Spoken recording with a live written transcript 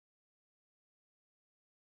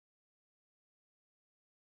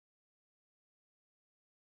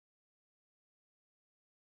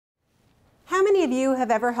How many of you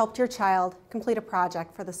have ever helped your child complete a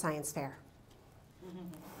project for the science fair?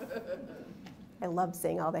 I love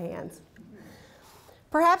seeing all the hands.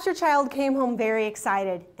 Perhaps your child came home very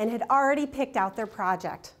excited and had already picked out their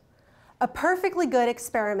project. A perfectly good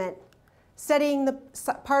experiment studying the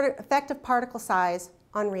effect of particle size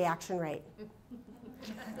on reaction rate.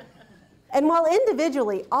 And while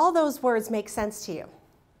individually all those words make sense to you,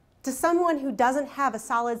 to someone who doesn't have a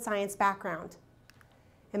solid science background,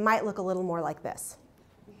 it might look a little more like this.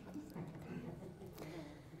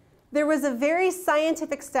 There was a very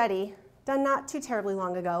scientific study done not too terribly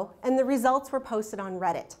long ago, and the results were posted on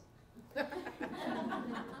Reddit.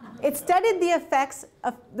 It studied the effects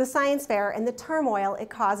of the science fair and the turmoil it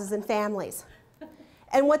causes in families.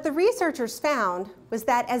 And what the researchers found was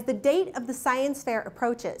that as the date of the science fair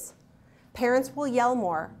approaches, parents will yell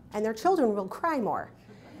more and their children will cry more.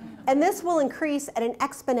 And this will increase at an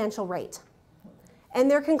exponential rate. And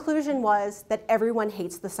their conclusion was that everyone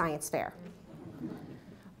hates the science fair.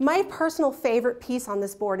 My personal favorite piece on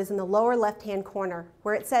this board is in the lower left-hand corner,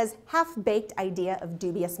 where it says, half-baked idea of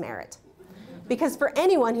dubious merit. Because for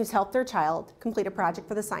anyone who's helped their child complete a project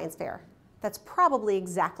for the science fair, that's probably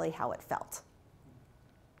exactly how it felt.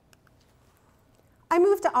 I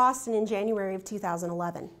moved to Austin in January of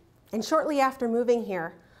 2011. And shortly after moving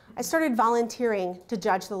here, I started volunteering to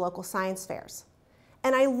judge the local science fairs.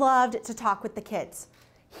 And I loved to talk with the kids,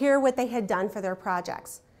 hear what they had done for their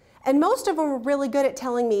projects. And most of them were really good at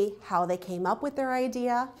telling me how they came up with their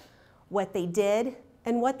idea, what they did,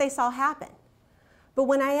 and what they saw happen. But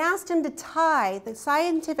when I asked them to tie the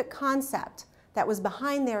scientific concept that was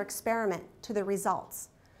behind their experiment to the results,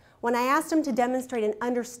 when I asked them to demonstrate an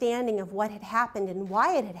understanding of what had happened and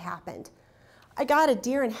why it had happened, I got a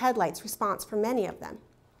deer in headlights response from many of them.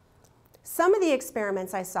 Some of the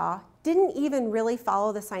experiments I saw didn't even really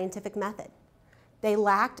follow the scientific method. They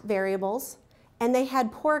lacked variables, and they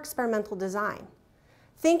had poor experimental design.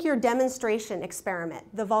 Think your demonstration experiment,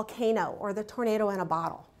 the volcano or the tornado in a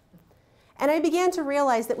bottle. And I began to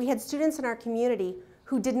realize that we had students in our community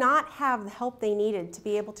who did not have the help they needed to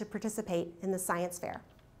be able to participate in the science fair.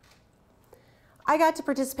 I got to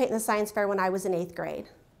participate in the science fair when I was in 8th grade.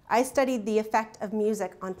 I studied the effect of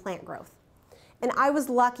music on plant growth. And I was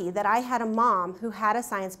lucky that I had a mom who had a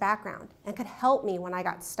science background and could help me when I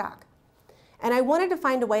got stuck. And I wanted to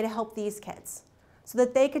find a way to help these kids so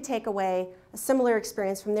that they could take away a similar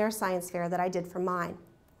experience from their science fair that I did from mine.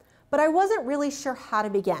 But I wasn't really sure how to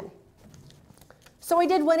begin. So I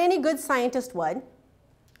did what any good scientist would,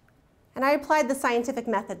 and I applied the scientific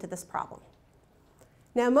method to this problem.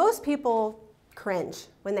 Now, most people cringe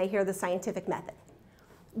when they hear the scientific method.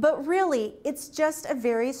 But really, it's just a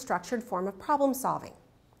very structured form of problem solving.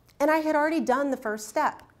 And I had already done the first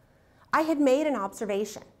step. I had made an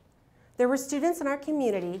observation. There were students in our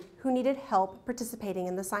community who needed help participating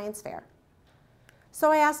in the science fair. So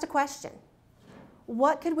I asked a question.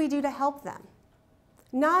 What could we do to help them?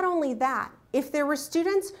 Not only that, if there were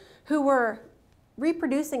students who were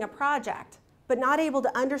reproducing a project but not able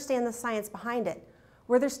to understand the science behind it,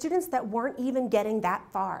 were there students that weren't even getting that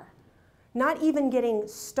far? Not even getting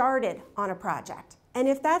started on a project? And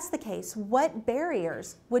if that's the case, what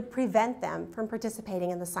barriers would prevent them from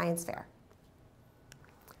participating in the science fair?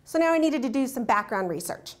 So now I needed to do some background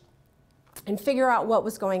research and figure out what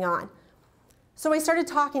was going on. So I started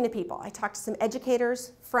talking to people. I talked to some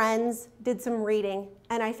educators, friends, did some reading,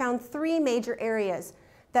 and I found 3 major areas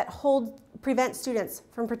that prevent students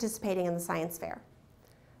from participating in the science fair.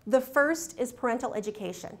 The first is parental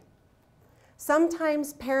education.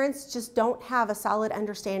 Sometimes parents just don't have a solid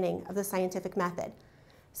understanding of the scientific method.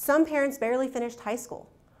 Some parents barely finished high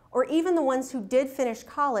school, or even the ones who did finish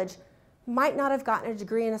college might not have gotten a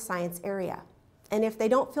degree in a science area. And if they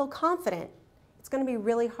don't feel confident, it's going to be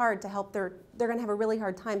really hard to help they're going to have a really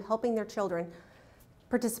hard time helping their children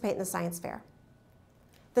participate in the science fair.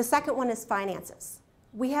 The second one is finances.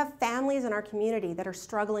 We have families in our community that are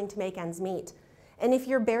struggling to make ends meet. And if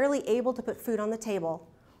you're barely able to put food on the table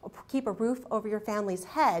or keep a roof over your family's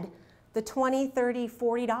head, the $20, $30,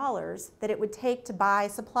 $40 that it would take to buy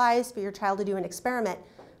supplies for your child to do an experiment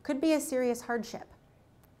could be a serious hardship.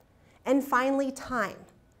 And finally, time.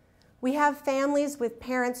 We have families with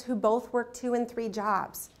parents who both work 2 and 3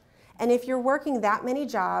 jobs. And if you're working that many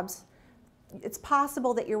jobs, it's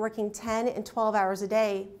possible that you're working 10 and 12 hours a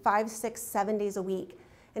day, 5, 6, 7 days a week.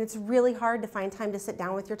 And it's really hard to find time to sit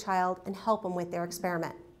down with your child and help them with their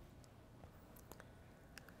experiment.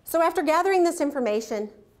 So after gathering this information,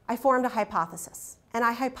 I formed a hypothesis. And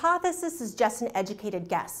a hypothesis is just an educated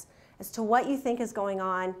guess as to what you think is going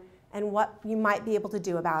on and what you might be able to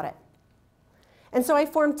do about it. And so I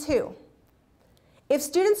formed 2. If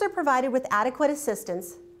students are provided with adequate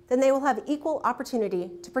assistance, then they will have equal opportunity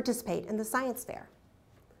to participate in the science fair.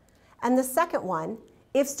 And the second one,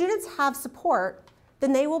 if students have support,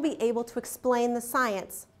 then they will be able to explain the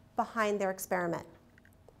science behind their experiment.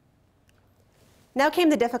 Now came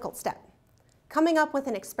the difficult step, coming up with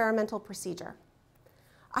an experimental procedure.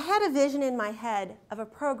 I had a vision in my head of a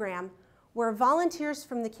program where volunteers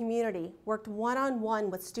from the community worked one-on-one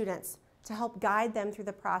with students to help guide them through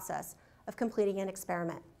the process of completing an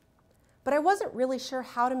experiment. But I wasn't really sure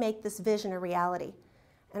how to make this vision a reality,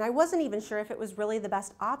 and I wasn't even sure if it was really the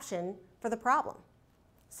best option for the problem.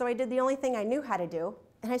 So I did the only thing I knew how to do,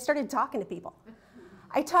 and I started talking to people.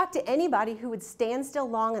 I talked to anybody who would stand still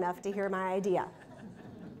long enough to hear my idea.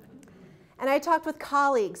 And I talked with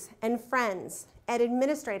colleagues and friends and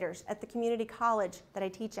administrators at the community college that I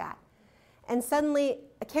teach at. And suddenly,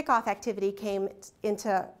 a kickoff activity came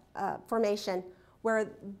into formation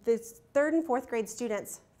where the 3rd and 4th grade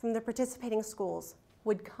students from the participating schools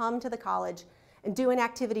would come to the college and do an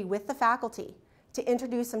activity with the faculty to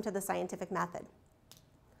introduce them to the scientific method.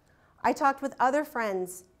 I talked with other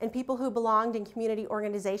friends and people who belonged in community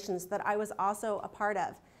organizations that I was also a part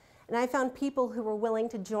of. And I found people who were willing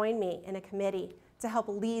to join me in a committee to help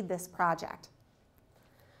lead this project.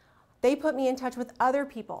 They put me in touch with other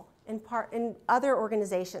people in other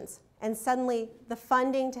organizations, and suddenly the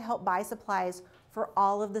funding to help buy supplies for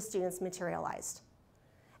all of the students materialized.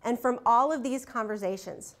 And from all of these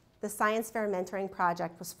conversations, the Science Fair Mentoring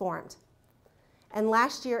Project was formed. And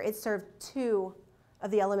last year, it served 2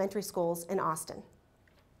 of the elementary schools in Austin.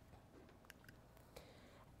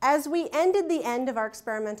 As we ended the end of our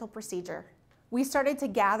experimental procedure, we started to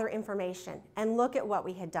gather information and look at what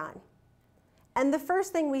we had done. And the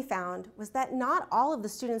first thing we found was that not all of the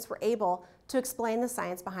students were able to explain the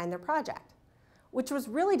science behind their project, which was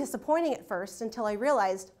really disappointing at first until I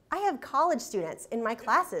realized I have college students in my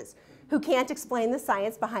classes who can't explain the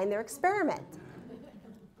science behind their experiment.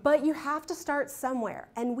 But you have to start somewhere,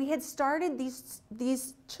 and we had started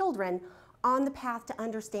these children on the path to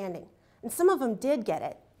understanding. And some of them did get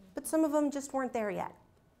it, but some of them just weren't there yet.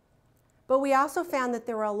 But we also found that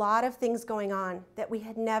there were a lot of things going on that we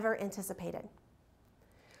had never anticipated.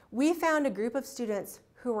 We found a group of students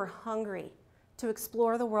who were hungry to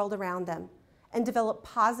explore the world around them and develop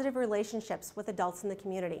positive relationships with adults in the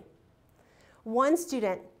community. One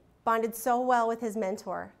student bonded so well with his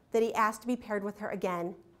mentor that he asked to be paired with her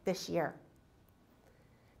again this year.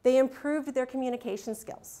 They improved their communication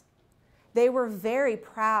skills. They were very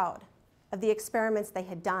proud of the experiments they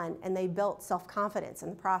had done, and they built self-confidence in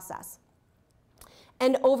the process.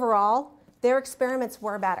 And overall, their experiments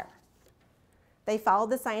were better. They followed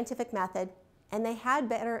the scientific method, and they had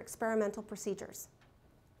better experimental procedures.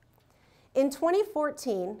 In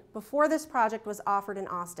 2014, before this project was offered in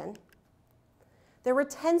Austin, there were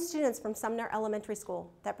 10 students from Sumner Elementary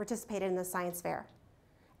School that participated in the science fair,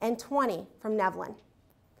 and 20 from Nevlin.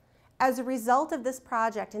 As a result of this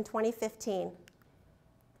project in 2015,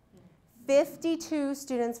 52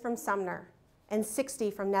 students from Sumner and 60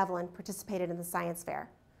 from Nevlin participated in the science fair.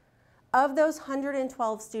 Of those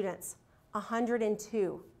 112 students,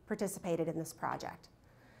 102 participated in this project.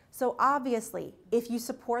 So obviously, if you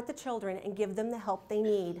support the children and give them the help they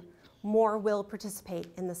need, more will participate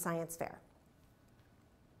in the science fair.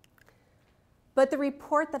 But the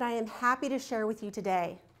report that I am happy to share with you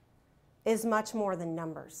today is much more than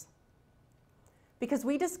numbers, because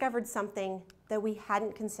we discovered something that we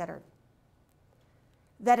hadn't considered,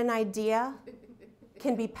 that an idea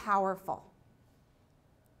can be powerful,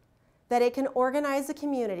 that it can organize a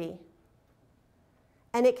community,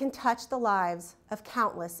 and it can touch the lives of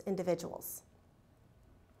countless individuals.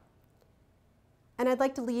 And I'd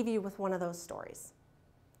like to leave you with one of those stories,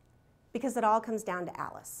 because it all comes down to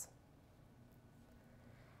Alice.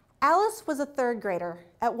 Alice was a 3rd grader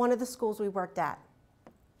at one of the schools we worked at,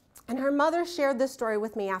 and her mother shared this story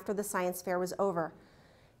with me after the science fair was over.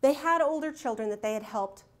 They had older children that they had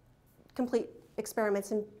helped complete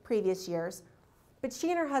experiments in previous years, but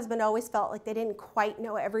she and her husband always felt like they didn't quite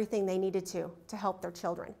know everything they needed to help their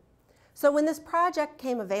children. So when this project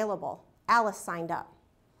came available, Alice signed up.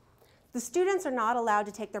 The students are not allowed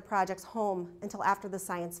to take their projects home until after the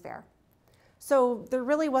science fair. So there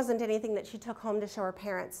really wasn't anything that she took home to show her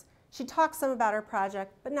parents. She talked some about her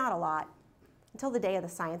project, but not a lot, until the day of the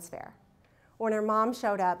science fair, when her mom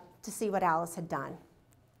showed up to see what Alice had done.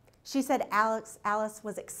 She said Alice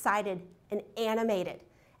was excited and animated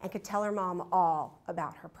and could tell her mom all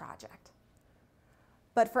about her project.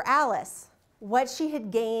 But for Alice, what she had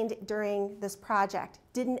gained during this project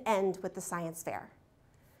didn't end with the science fair,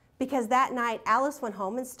 because that night Alice went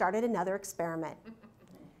home and started another experiment.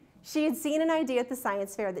 She had seen an idea at the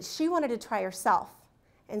science fair that she wanted to try herself,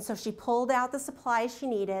 and so she pulled out the supplies she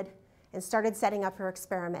needed and started setting up her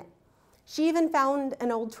experiment. She even found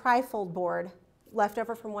an old trifold board left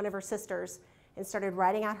over from one of her sisters and started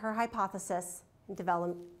writing out her hypothesis and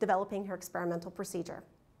developing her experimental procedure.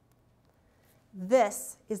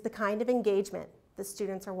 This is the kind of engagement that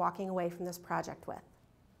students are walking away from this project with.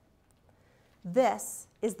 This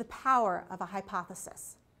is the power of a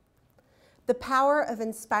hypothesis. The power of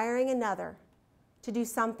inspiring another to do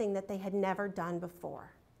something that they had never done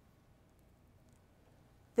before.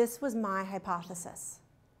 This was my hypothesis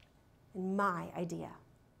and my idea.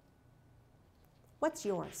 What's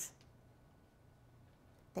yours?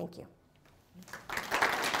 Thank you.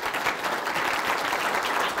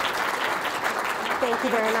 Thank you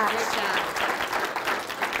very much. Great job.